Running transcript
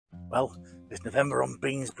Well, it's November on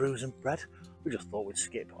Beans, Brews and Bread. We just thought we'd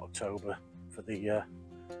skip October for the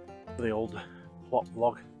old plot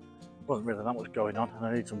vlog. Wasn't really that much going on, and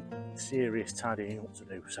I need some serious tidying up to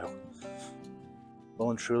do. So,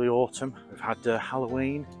 well and truly autumn. We've had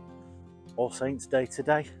Halloween, All Saints Day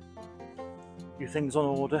today. A few things on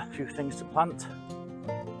order, a few things to plant.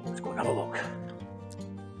 Let's go and have a look.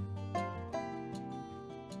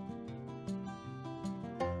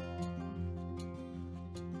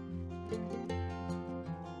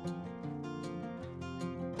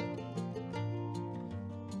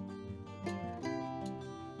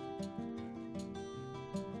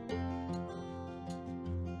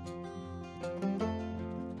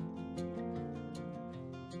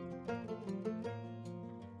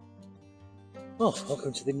 Well,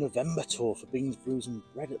 welcome to the November tour for Beans, Brews and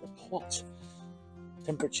Bread at the plot.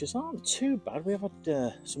 Temperatures aren't too bad. We have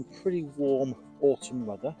had some pretty warm autumn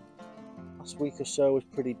weather. Last week or so was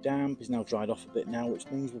pretty damp. It's now dried off a bit now, which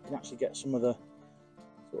means we can actually get some of the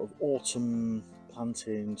sort of autumn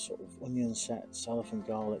planting, sort of onion set, salad and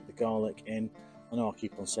garlic, the garlic in. I know I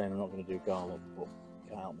keep on saying I'm not going to do garlic, but I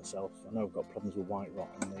can't help myself. I know I've got problems with white rot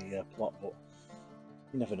in the plot, but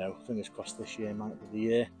you never know. Fingers crossed this year might be the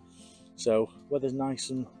year. So weather's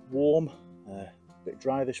nice and warm, a bit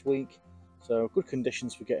dry this week, so good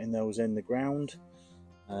conditions for getting those in the ground.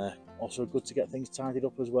 Also good to get things tidied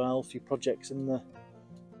up as well. A few projects in the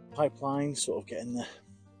pipeline, sort of getting the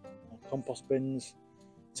compost bins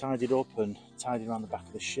tidied up and tidied around the back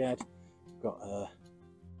of the shed. We've got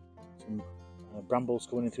some brambles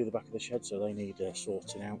coming in through the back of the shed, so they need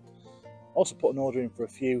sorting out. Also put an order in for a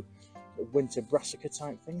few Winter Brassicas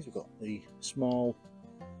type things. We've got the small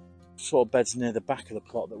sort of beds near the back of the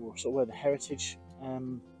plot that were sort of where the heritage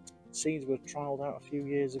seeds were trialled out a few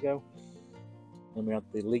years ago. And we had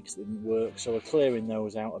the leeks that didn't work, so we're clearing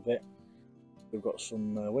those out a bit. We've got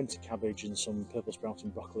some winter cabbage and some purple sprouting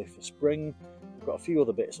broccoli for spring. We've got a few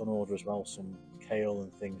other bits on order as well, some kale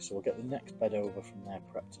and things, so we'll get the next bed over from there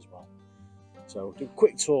prepped as well. So we'll do a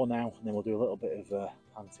quick tour now, and then we'll do a little bit of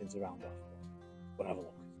planting to round off. We'll have a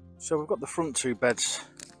look. So we've got the front two beds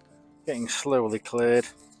getting slowly cleared.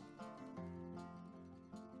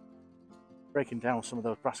 Breaking down some of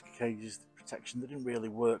those brassica cages, the protection that didn't really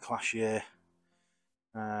work last year.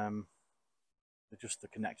 The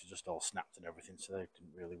connector just all snapped and everything, so they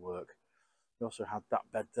didn't really work. We also had that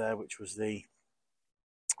bed there, which was the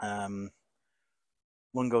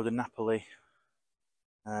Lungo de Napoli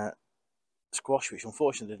squash, which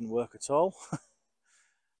unfortunately didn't work at all. I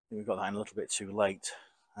think we got that in a little bit too late.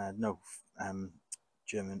 No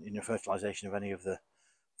German fertilisation of any of the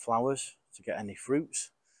flowers to get any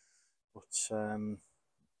fruits. But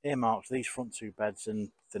earmarked these front two beds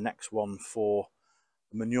and the next one for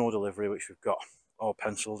the manure delivery, which we've got all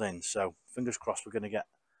penciled in. So fingers crossed we're going to get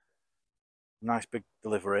a nice big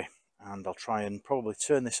delivery, and I'll try and probably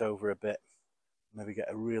turn this over a bit, maybe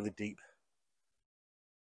get a really deep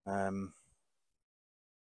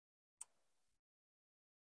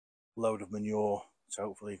load of manure to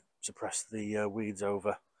hopefully suppress the weeds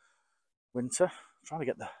over winter. I'm trying to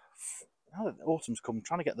get now that autumn's come,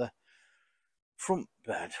 trying to get the front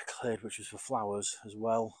bed cleared, which is for flowers as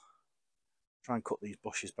well. Try and cut these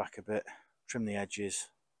bushes back a bit, trim the edges.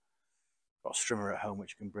 Got a strimmer at home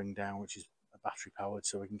which you can bring down, which is battery powered,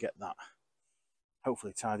 so we can get that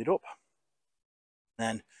hopefully tidied up.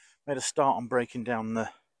 Then made a start on breaking down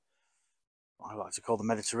what I like to call the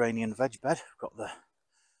Mediterranean veg bed. We've got the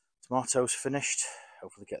tomatoes finished,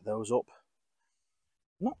 hopefully get those up.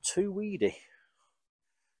 Not too weedy.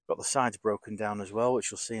 Got the sides broken down as well,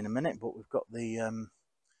 which you'll see in a minute, but we've got the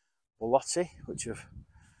Allotment, which have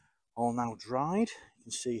all now dried. You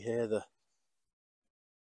can see here the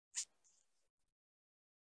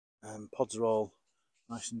pods are all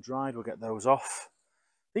nice and dried. We'll get those off.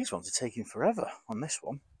 These ones are taking forever on this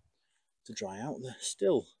one to dry out. They're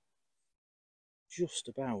still just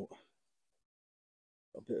about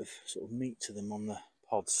got a bit of sort of meat to them on the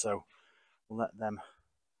pods, so we'll let them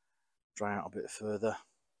dry out a bit further.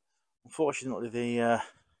 Unfortunately, the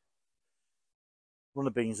runner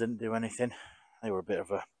beans didn't do anything. They were a bit of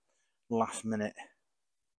a last minute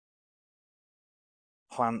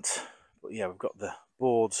plant, but yeah, we've got the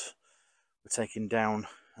boards we're taking down,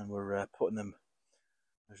 and we're putting them,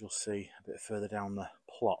 as you'll see, a bit further down the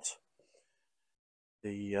plot.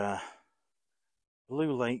 The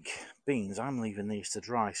Blue Lake beans, I'm leaving these to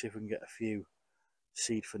dry, see if we can get a few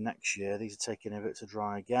seed for next year. These are taking a bit to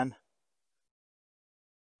dry again.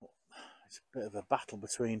 It's a bit of a battle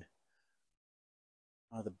between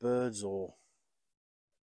either birds or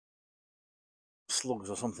slugs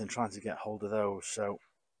or something trying to get hold of those, so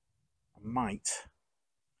I might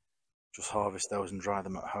just harvest those and dry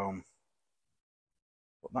them at home.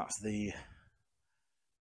 But that's the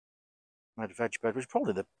red veg bed, which is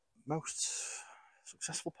probably the most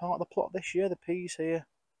successful part of the plot this year. The peas here,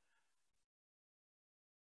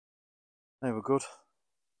 they were good.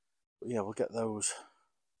 But yeah, we'll get those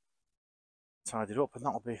tidied up, and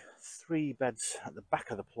that'll be 3 beds at the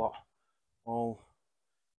back of the plot all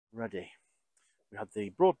ready. We had the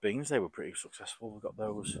broad beans, they were pretty successful. We've got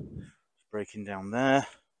those breaking down there.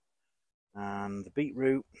 And the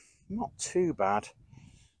beetroot, not too bad.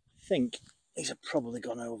 I think these have probably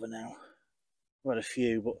gone over now. We had a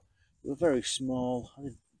few, but they were very small. I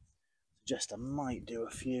did suggest I might do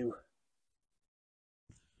a few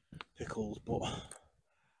pickles, but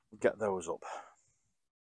we'll get those up.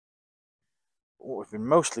 What we've been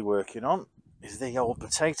mostly working on is the old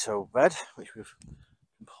potato bed, which we've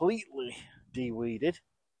completely de-weeded.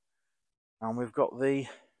 And we've got the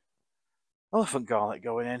elephant garlic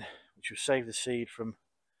going in, which we've saved the seed from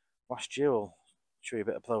last year. I'll show you a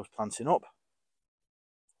bit of those planting up.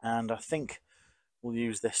 And I think we'll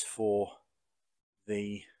use this for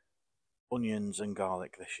the onions and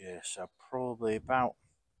garlic this year. So probably about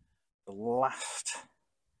the last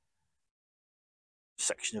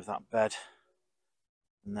section of that bed,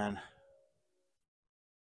 and then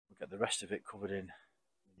we'll get the rest of it covered in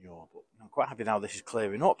manure. But I'm quite happy now this is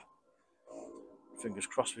clearing up. Fingers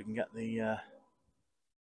crossed we can get the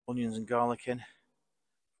onions and garlic in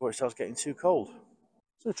before it starts getting too cold.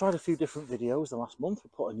 So we tried a few different videos the last month.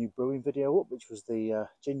 We put a new brewing video up, which was the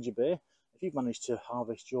ginger beer. If you've managed to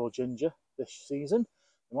harvest your ginger this season,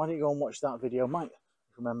 then why don't you go and watch that video? Might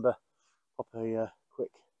remember, pop a quick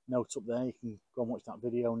note up there. You can go and watch that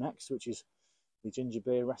video next, which is the ginger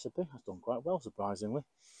beer recipe. That's done quite well, surprisingly.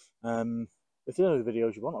 If there are other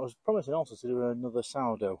videos you want, I was promising also to do another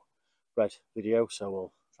sourdough bread video, so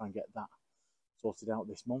we'll try and get that sorted out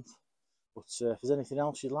this month. But if there's anything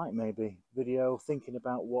else you'd like, maybe video thinking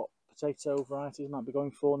about what potato varieties might be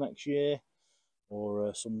going for next year,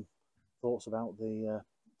 or some thoughts about the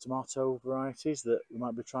tomato varieties that we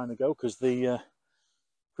might be trying to go, because the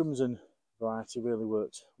crimson variety really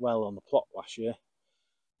worked well on the plot last year,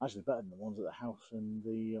 actually better than the ones at the house and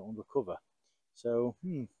the undercover. So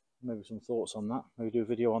maybe some thoughts on that, maybe do a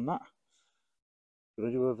video on that. We're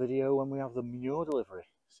going to do a video when we have the manure delivery,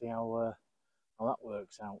 see how that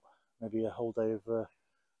works out. Maybe a whole day of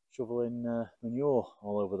shoveling manure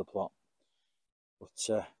all over the plot.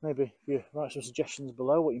 But maybe if you write some suggestions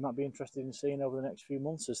below what you might be interested in seeing over the next few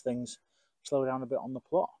months as things slow down a bit on the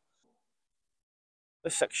plot.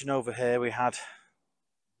 This section over here, we had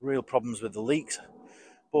real problems with the leeks.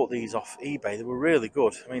 Bought these off eBay. They were really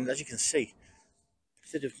good. I mean, as you can see,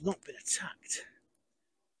 if they'd have not been attacked,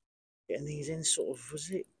 getting these in sort of, was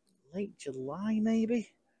it late July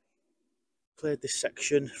maybe? Cleared this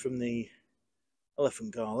section from the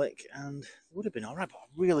elephant garlic and it would have been alright, but I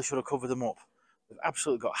really should have covered them up. They've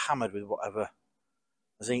absolutely got hammered with whatever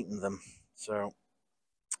has eaten them. So,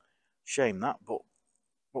 shame that, but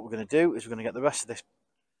what we're going to do is we're going to get the rest of this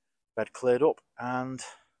bed cleared up and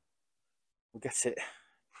we'll get it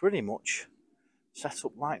pretty much set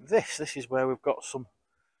up like this. This is where we've got some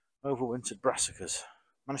overwintered brassicas.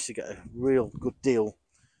 Managed to get a real good deal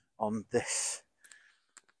on this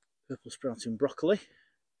purple sprouting broccoli,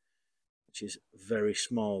 which is very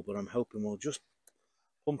small, but I'm hoping we'll just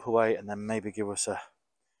pump away and then maybe give us a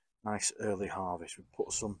nice early harvest. We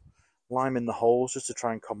put some lime in the holes just to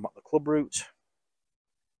try and combat the club root,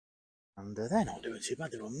 and they're not doing too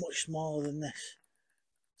bad. They were much smaller than this,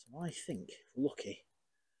 so I think if we're lucky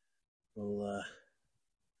we'll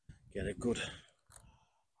get a good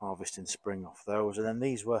harvest in spring off those. And then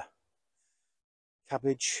these were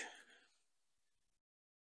cabbage.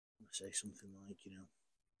 Say something like, you know,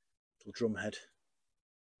 little drumhead.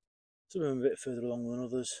 Some of them a bit further along than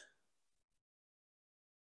others.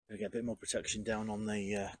 Gonna get a bit more protection down on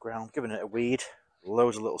the ground, giving it a weed.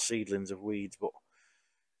 Loads of little seedlings of weeds, but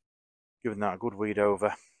giving that a good weed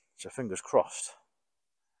over. So fingers crossed.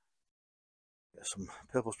 Get some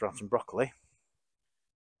purple sprouting broccoli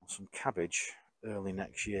and some cabbage early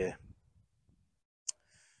next year.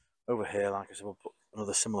 Over here, like I said, we'll put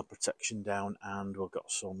another similar protection down, and we've got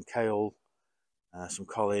some kale, some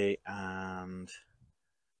collie, and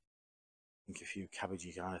I think a few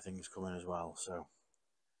cabbagey kind of things coming as well. So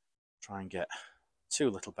try and get 2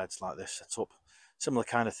 little beds like this set up. Similar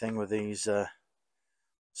kind of thing with these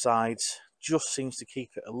sides. Just seems to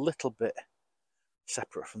keep it a little bit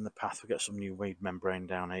separate from the path. We get some new weed membrane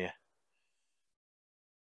down here.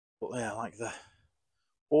 But yeah, like the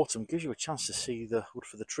autumn gives you a chance to see the wood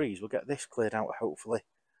for the trees. We'll get this cleared out hopefully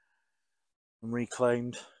and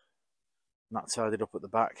reclaimed And that tidied up at the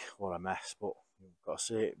back. What a mess, but you've got to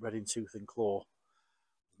see it red in tooth and claw.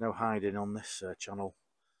 There's no hiding on this channel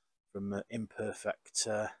from imperfect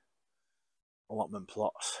allotment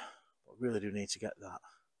plots. But I really do need to get that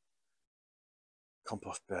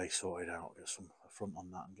compost bay sorted out, get some front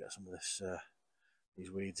on that and get some of this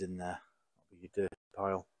these weeds in there. That'll be your dirt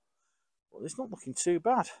pile. But it's not looking too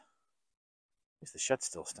bad. Is the shed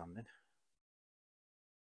still standing?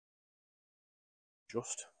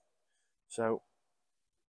 Just. So,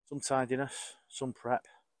 some tidiness, some prep,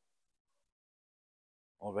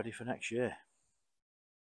 all ready for next year.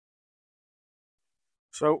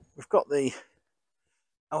 So, we've got the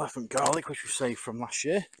elephant garlic, which we saved from last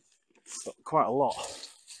year. Got quite a lot,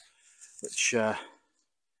 which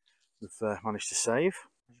we've managed to save.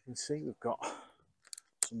 As you can see, we've got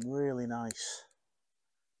some really nice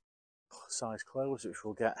sized cloves, which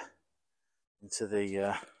we'll get into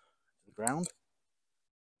the ground.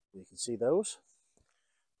 You can see those.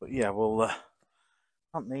 But yeah, we'll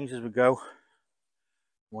plant these as we go.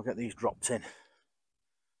 We'll get these dropped in.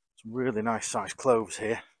 Some really nice sized cloves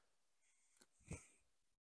here.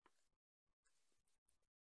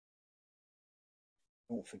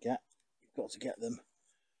 Don't forget, you've got to get them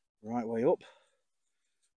the right way up.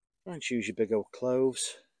 Try and choose your big old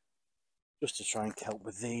cloves, just to try and help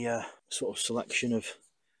with the sort of selection of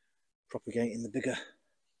propagating the bigger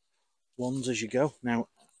ones as you go. Now,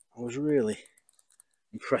 I was really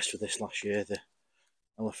impressed with this last year, the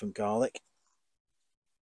elephant garlic.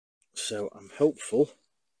 So I'm hopeful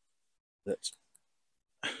that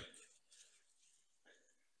we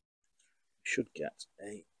should get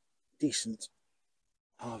a decent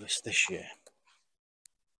harvest this year.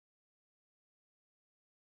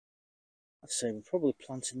 I'd say we're probably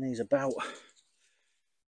planting these about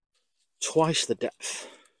twice the depth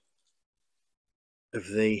of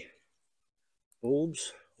the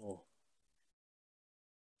bulbs or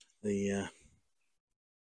the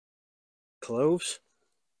cloves.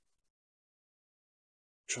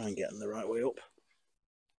 Try and get them the right way up.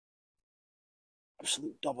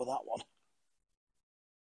 Absolute double that one.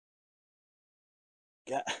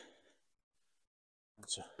 Get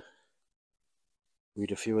to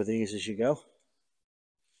read a few of these as you go.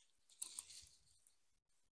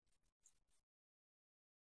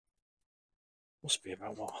 Must be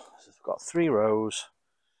about what? So we've got 3 rows.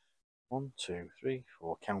 1, 2, 3,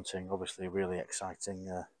 4, counting. Obviously, really exciting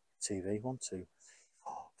TV. 1, 2,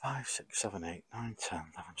 4, 5, 6, 7, 8, 9, 10, 11,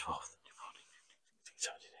 12, 13, 14, 15, 16, 17, 18,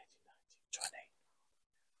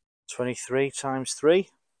 19, 20. 23 times 3.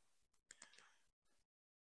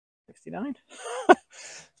 69. Is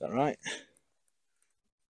that right?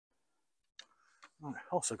 Right,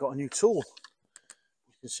 also got a new tool.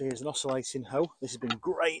 You can see it's an oscillating hoe. This has been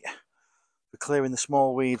great for clearing the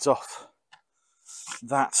small weeds off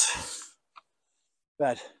that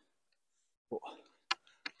bed. But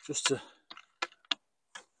just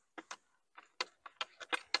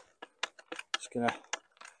gonna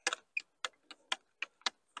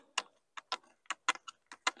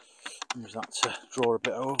use that to draw a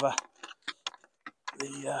bit over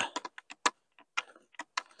the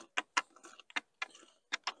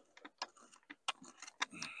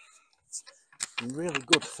really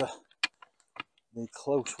good for the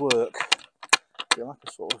close work. I feel like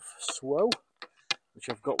a sort of Stowe, which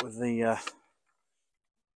I've got with the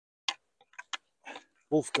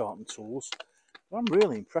Wolf Garden tools. But I'm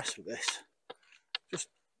really impressed with this. Just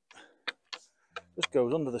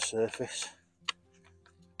goes under the surface,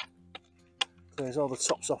 clears all the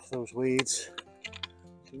tops off those weeds.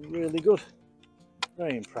 It's really good.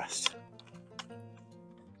 Very impressed.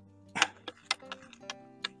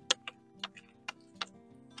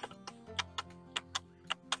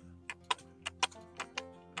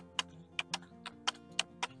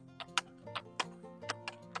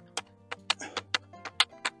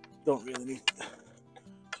 Don't really need,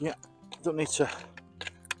 yeah, don't need to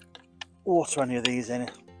water any of these in.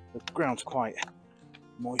 The ground's quite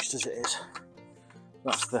moist as it is.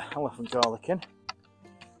 That's the elephant garlic in.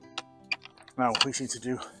 Now we seem to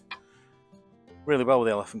do really well with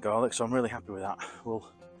the elephant garlic, so I'm really happy with that. We'll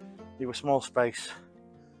leave a small space.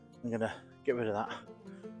 I'm going to get rid of that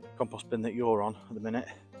compost bin that you're on at the minute,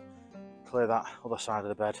 clear that other side of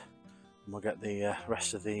the bed, and we'll get the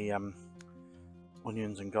rest of the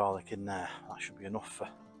onions and garlic in there. That should be enough for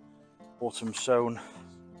autumn sown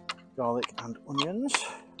garlic and onions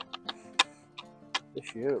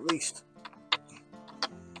this year at least.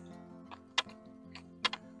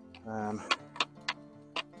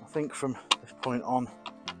 I think from this point on,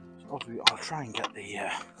 I'll try and get the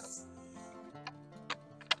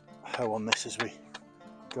hoe on this as we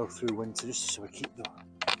go through winter, just so we keep the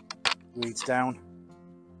weeds down.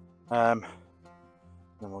 Then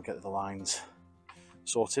we'll get the lines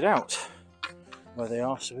sorted out where they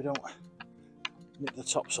are so we don't nip the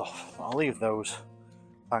tops off. But I'll leave those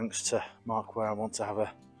thanks to mark where I want to have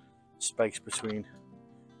a space between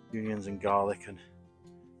onions and garlic, and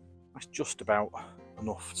that's just about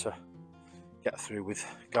enough to get through with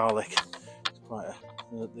garlic. It's quite a,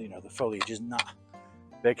 you know, the foliage isn't that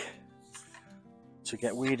big to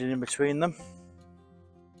get weeding in between them,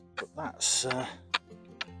 but that's a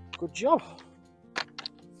good job.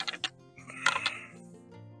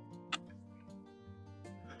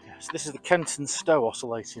 Yes, this is the Kenton Stowe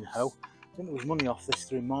oscillating hoe. I think there was money off this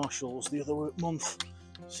through Marshall's the other month,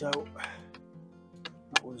 so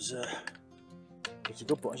that was pretty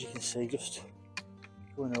good. But as you can see, just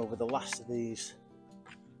going over the last of these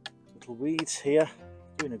little weeds here,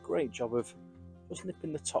 doing a great job of just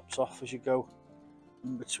nipping the tops off as you go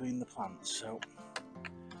in between the plants. So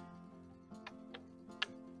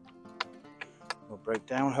we'll break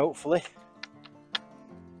down hopefully.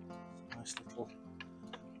 Nice little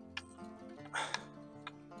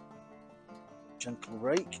gentle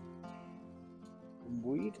rake and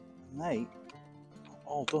weed, and they are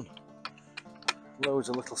all done. Loads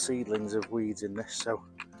of little seedlings of weeds in this, so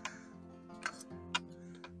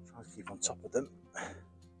try to keep on top of them.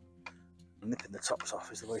 Nipping the tops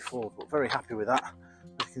off is the way forward, but very happy with that.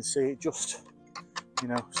 As you can see, it just, you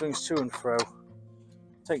know, swings to and fro,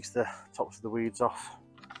 takes the tops of the weeds off,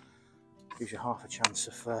 gives you half a chance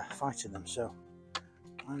of fighting them. So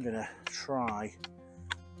I'm going to try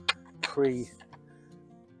pre-New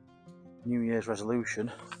Year's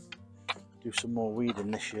resolution, do some more weeding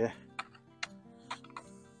this year.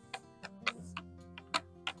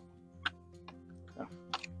 So,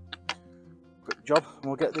 quick job, and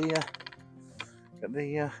we'll get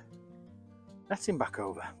the netting back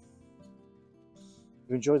over. If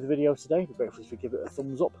you enjoyed the video today, be grateful if you give it a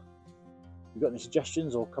thumbs up. If you've got any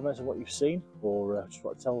suggestions or comments on what you've seen, or just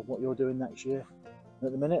want to tell what you're doing next year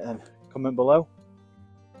at the minute, then comment below.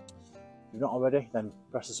 If you've not already, then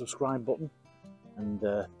press the subscribe button and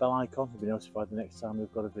bell icon to be notified the next time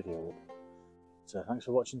we've got a video up. So thanks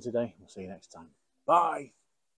for watching today. We'll see you next time. Bye!